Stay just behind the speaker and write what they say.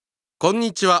こん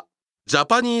にちは。ジャ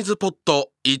パニーズポッ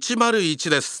ト101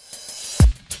です。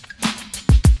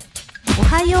お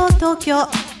はよう東京。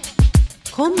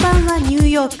こんばんはニュー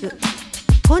ヨーク。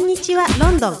こんにちはロ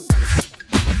ンドン。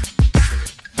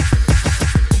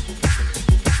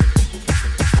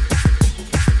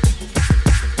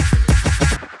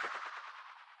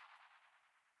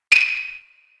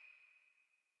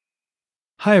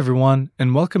Hi everyone,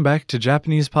 and welcome back to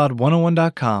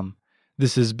JapanesePod101.com.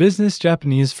 This is Business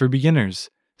Japanese for Beginners,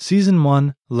 Season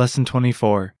 1, Lesson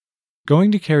 24.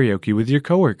 Going to karaoke with your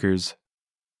coworkers.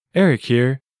 Eric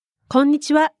here. こんに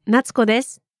ちは、夏子で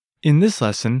す。In this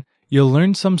lesson, you'll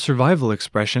learn some survival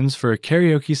expressions for a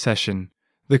karaoke session.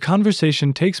 The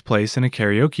conversation takes place in a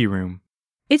karaoke room.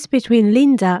 It's between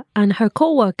Linda and her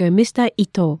coworker, Mr.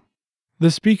 Ito. The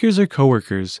speakers are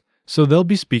coworkers, so they'll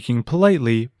be speaking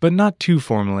politely but not too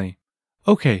formally.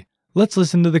 Okay, let's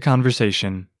listen to the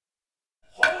conversation.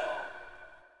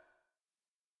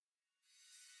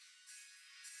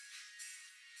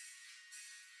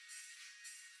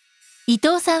 伊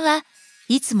藤さんは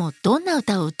いつもどんな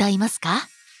歌を歌いますか？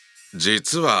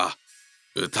実は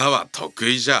歌は得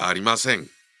意じゃありません。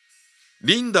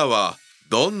リンダは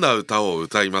どんな歌を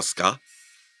歌いますか？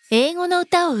英語の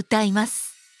歌を歌いま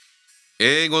す。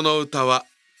英語の歌は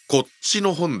こっち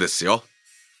の本ですよ。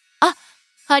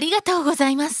ありがとうござ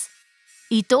います。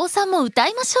伊藤さんも歌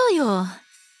いましょうよ。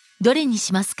どれに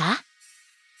しますか？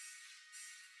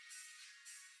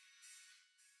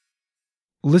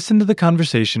 Listen to the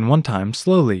conversation one time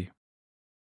slowly.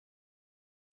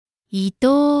 伊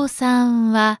藤さ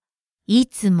んはい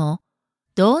つも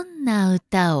どんな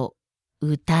歌を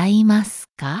歌います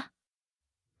か？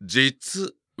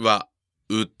実は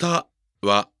歌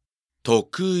は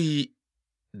得意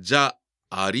じゃ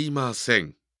ありませ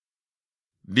ん。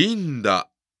リンダ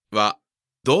は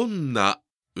どんな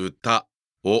歌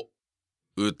を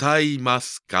歌いま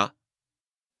すか？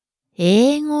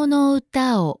英語の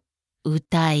歌を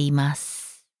歌いま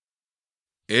す。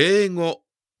英語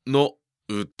の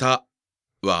歌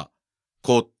は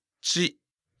こっち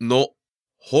の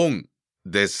本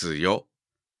ですよ。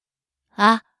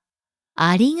あ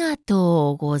りが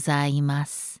とうございま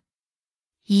す。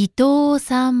伊藤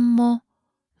さんも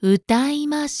歌い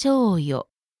ましょうよ。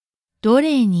ど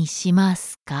れにしま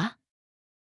すか？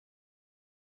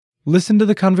 Listen to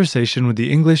the conversation with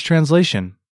the English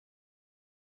translation.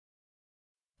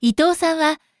 伊藤さん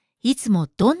はいつも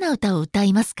どんな歌を歌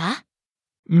いますか？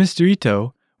 Mr.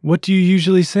 Ito, what do you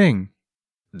usually sing?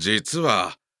 実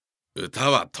は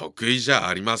歌は得意じゃ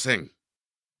ありません。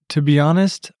To be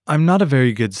honest, I'm not a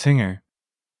very good singer.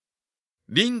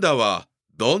 リンダは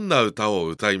どんな歌を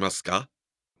歌いますか？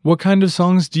 What kind of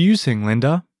songs do you sing,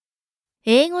 Linda?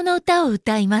 英語の歌を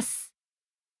歌います。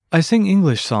I sing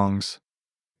English songs.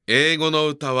 英語の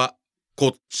歌はこ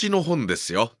っちの本で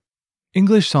すよ。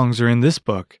English songs are in this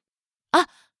book.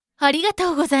 ありが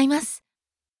とうございます。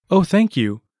Oh, thank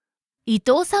you. 伊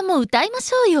藤さんも歌いま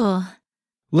しょうよ。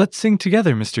Let's sing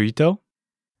together, Mr. Ito.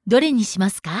 どれにしま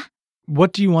すか？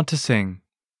 What do you want to sing?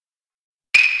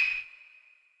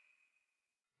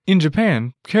 In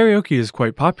Japan, karaoke is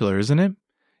quite popular, isn't it?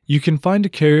 You can find a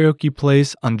karaoke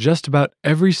place on just about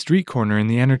every street corner in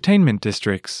the entertainment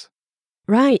districts.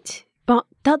 Right, but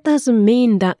that doesn't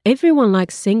mean that everyone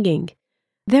likes singing.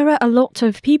 There are a lot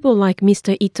of people like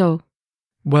Mr. Ito.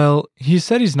 Well, he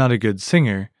said he's not a good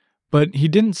singer, but he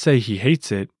didn't say he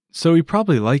hates it, so he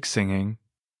probably likes singing.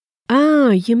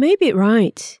 You may be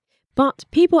right. But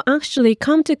people actually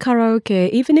come to karaoke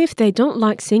even if they don't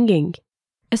like singing,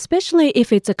 especially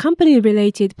if it's a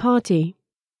company-related party.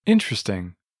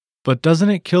 Interesting. But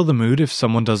doesn't it kill the mood if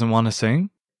someone doesn't want to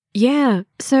sing? Yeah,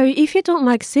 so if you don't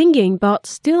like singing but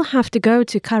still have to go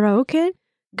to karaoke,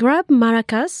 grab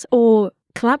maracas or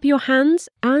clap your hands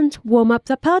and warm up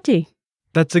the party.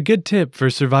 That's a good tip for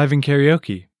surviving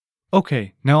karaoke.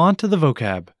 Okay, now on to the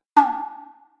vocab.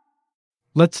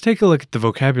 Let's take a look at the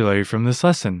vocabulary from this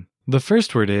lesson. The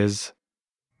first word is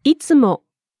いつも、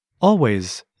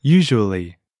 always,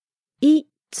 usually. い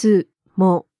つ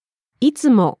も、いつ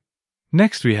も、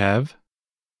 Next we have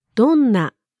どん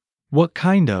な、 what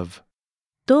kind of.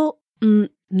 どん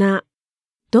な、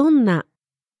どんな、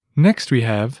 Next we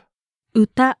have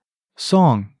歌、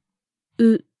 song.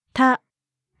 歌、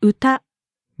歌、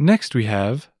 Next we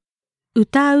have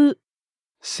歌う、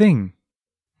 sing.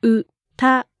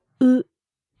 歌う、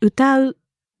歌う、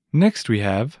 Next we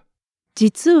have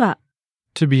実は、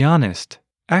 to be honest,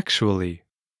 actually.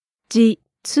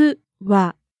 実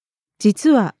は、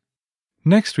実は、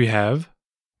 Next we have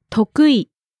得意、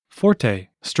 forte,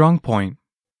 strong point.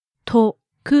 得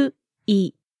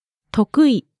意、得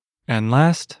意、 And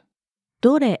last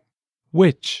どれ、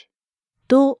 which.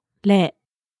 どれ、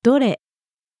どれ。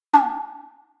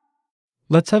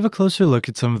 Let's have a closer look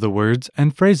at some of the words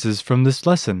and phrases from this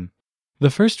lesson. The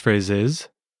first phrase is,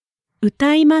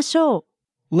 歌いましょ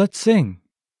う。 let's sing.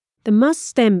 The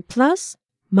must stem plus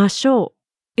ましょ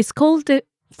う is called the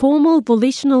formal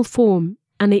volitional form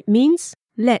and it means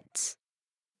let's.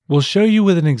 We'll show you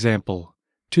with an example.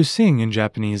 To sing in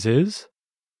Japanese is,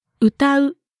 歌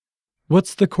う、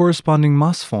 what's the corresponding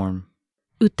mas form?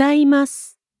 歌いま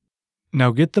す。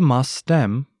 Now get the mas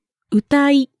stem,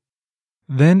 歌い、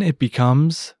 then it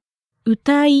becomes,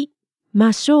 歌い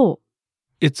ましょ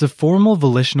う。 it's a formal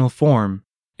volitional form,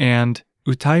 and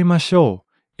utaimashou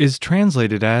is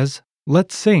translated as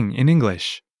let's sing in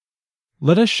English.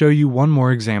 Let us show you one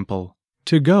more example.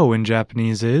 To go in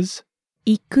Japanese is,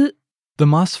 行く、 the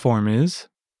mas form is,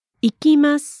 行き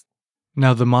ます。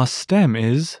 now the mas stem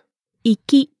is, 行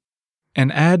き、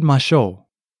 and add mashou.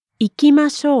 行きま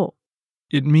しょ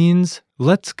It means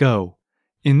let's go.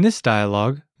 In this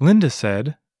dialogue, Linda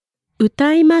said, う。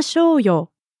歌いましょう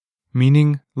よ。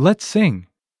 meaning let's sing.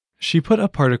 She put a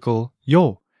particle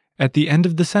yo at the end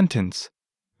of the sentence.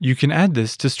 You can add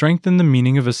this to strengthen the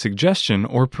meaning of a suggestion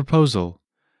or proposal.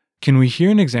 Can we hear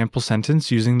an example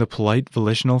sentence using the polite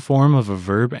volitional form of a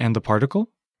verb and the particle?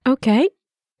 OK。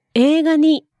映画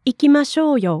に行きまし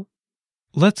ょうよ。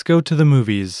 Let's go to the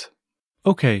movies.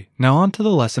 Okay, now on to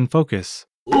the lesson focus.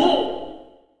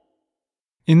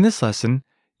 In this lesson,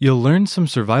 you'll learn some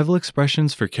survival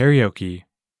expressions for karaoke.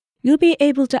 You'll be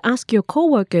able to ask your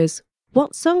coworkers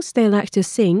what songs they like to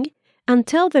sing and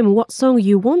tell them what song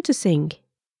you want to sing.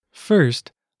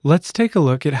 First, let's take a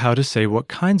look at how to say what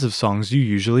kinds of songs you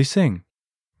usually sing.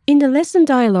 In the lesson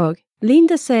dialogue,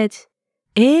 Linda said,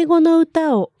 英語の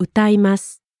歌を歌いま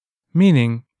す。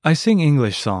 Meaning, I sing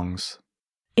English songs.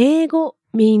 英語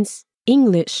means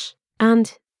English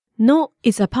and の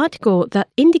is a particle that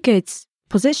indicates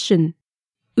possession.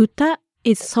 歌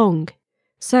is song.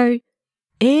 So,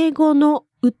 英語の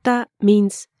歌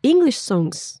means English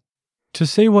songs. To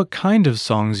say what kind of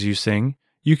songs you sing,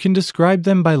 you can describe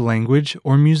them by language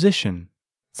or musician.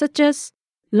 Such as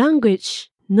language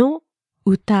の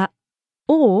歌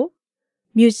or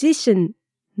musician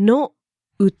の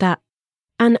歌.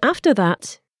 And after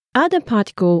that, add a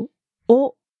particle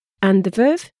を and the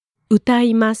verb 歌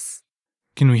います。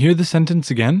 Can we hear the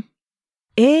sentence again?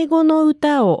 英語の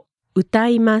歌を歌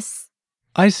います。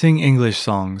 I sing English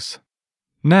songs.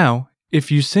 Now,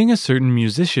 if you sing a certain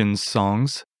musician's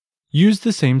songs, use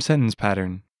the same sentence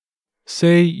pattern.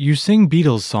 Say you sing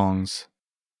Beatles songs.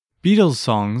 Beatles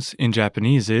songs in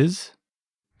Japanese is,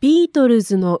 ビートル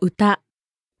ズの歌、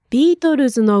ビートル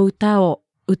ズの歌を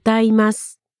歌いま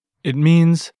す。 it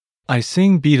means, I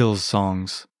sing Beatles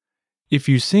songs. If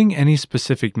you sing any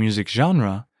specific music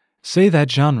genre, say that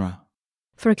genre.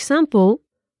 For example,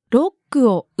 ロック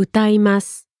を歌いま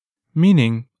す。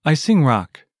 Meaning, I sing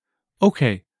rock.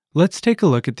 Okay, let's take a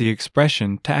look at the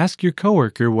expression to ask your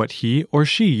coworker what he or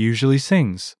she usually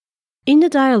sings. In the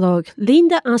dialogue,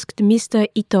 Linda asked Mr.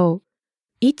 Ito,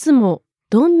 いつも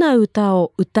どんな歌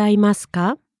を歌います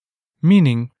か?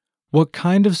 Meaning, what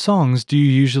kind of songs do you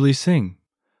usually sing?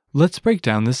 Let's break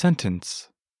down the sentence.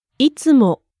 いつ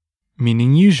も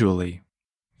Meaning usually.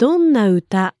 どんな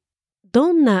歌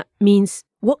どんな means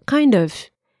what kind of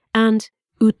and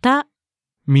歌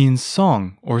Means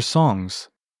song or songs.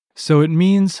 So it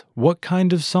means what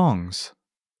kind of songs.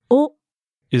 を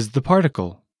Is the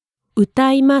particle.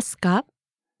 歌いますか?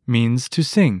 Means to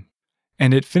sing.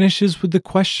 And it finishes with the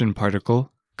question particle,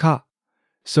 ka.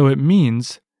 So it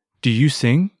means, do you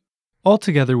sing?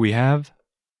 Altogether we have,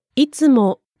 いつ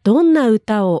もどんな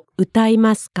歌を歌い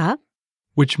ますか?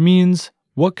 which means,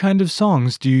 what kind of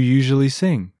songs do you usually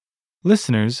sing?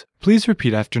 Listeners, please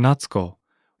repeat after Natsuko.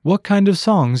 What kind of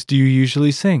songs do you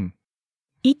usually sing?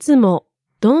 いつも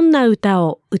どんな歌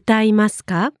を歌います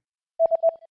か?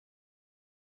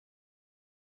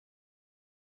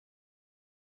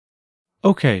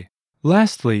 Okay,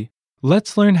 lastly,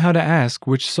 let's learn how to ask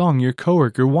which song your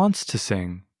coworker wants to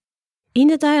sing. In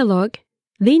the dialogue,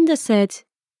 Linda said,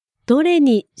 どれ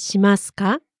にします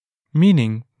か?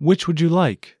 Meaning, which would you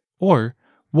like? Or,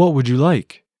 what would you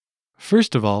like?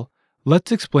 First of all,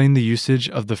 let's explain the usage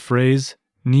of the phrase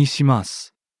ni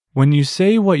shimasu. When you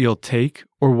say what you'll take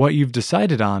or what you've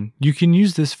decided on, you can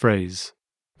use this phrase.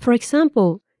 For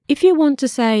example, if you want to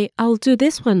say, I'll do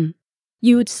this one,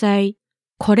 you would say,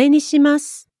 これにしま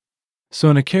す. So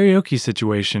in a karaoke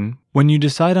situation, when you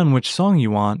decide on which song you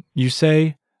want, you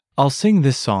say, I'll sing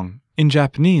this song, in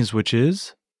Japanese, which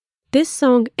is, This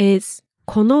song is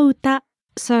この歌,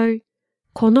 so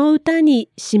この歌に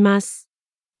します.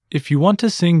 if you want to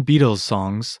sing Beatles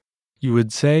songs, you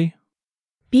would say,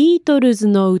 ビートルズ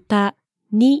の歌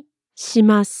にし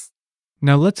ます。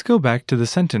Now let's go back to the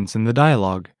sentence in the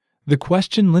dialogue. The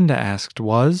question Linda asked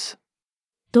was,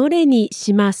 どれに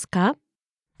しますか?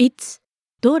 It's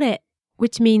どれ,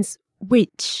 which means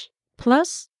which,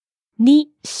 plus に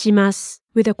します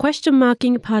with a question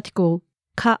marking particle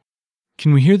か.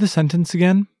 Can we hear the sentence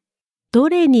again? ど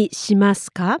れにしま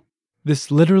すか?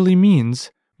 This literally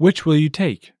means, which will you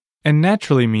take? And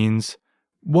naturally means,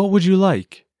 what would you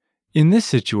like? In this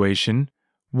situation,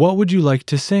 what would you like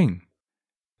to sing?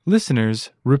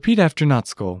 Listeners, repeat after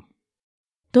Natsuko.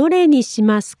 どれにし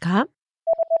ますか?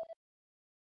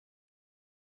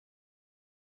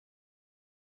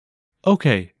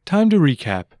 Okay, time to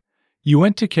recap. You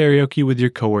went to karaoke with your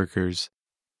coworkers.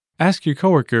 Ask your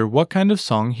coworker what kind of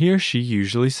song he or she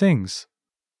usually sings.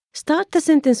 Start the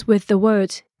sentence with the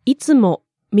word いつも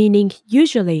meaning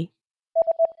usually.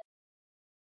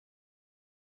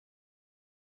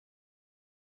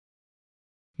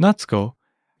 Natsuko,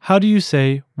 how do you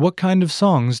say, what kind of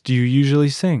songs do you usually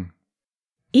sing?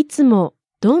 いつも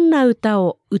どんな歌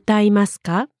を歌います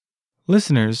か?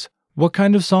 Listeners, what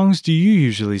kind of songs do you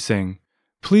usually sing?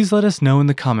 Please let us know in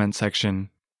the comment section.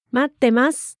 待って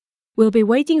ます. We'll be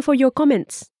waiting for your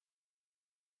comments.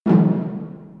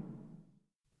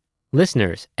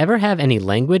 Listeners, ever have any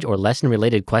language or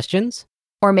lesson-related questions?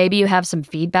 Or maybe you have some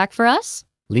feedback for us?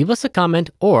 Leave us a comment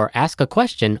or ask a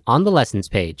question on the lessons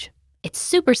page. It's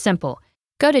super simple.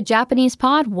 Go to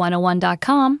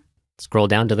JapanesePod101.com. Scroll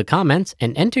down to the comments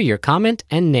and enter your comment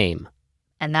and name.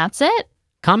 And that's it.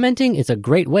 Commenting is a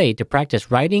great way to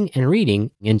practice writing and reading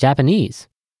in Japanese.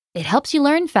 It helps you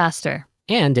learn faster.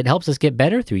 And it helps us get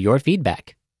better through your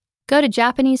feedback. Go to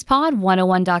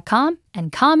JapanesePod101.com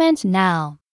and comment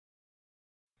now.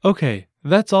 Okay,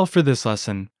 that's all for this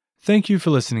lesson. Thank you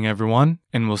for listening, everyone,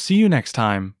 and we'll see you next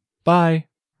time. Bye.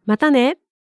 またね。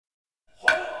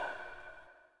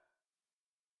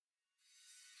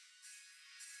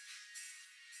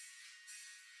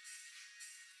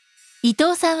伊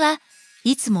藤さんは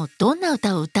いつもどんな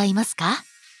歌を歌いますか？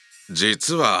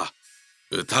実は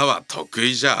歌は得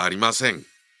意じゃありません。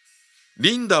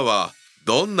リンダは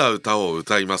どんな歌を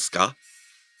歌いますか？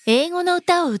英語の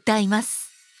歌を歌います。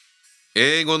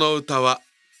英語の歌は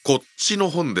こっちの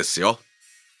本ですよ。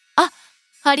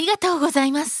ありがとうござ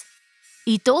います。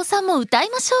伊藤さんも歌い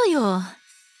ましょうよ。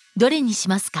どれにし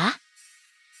ますか？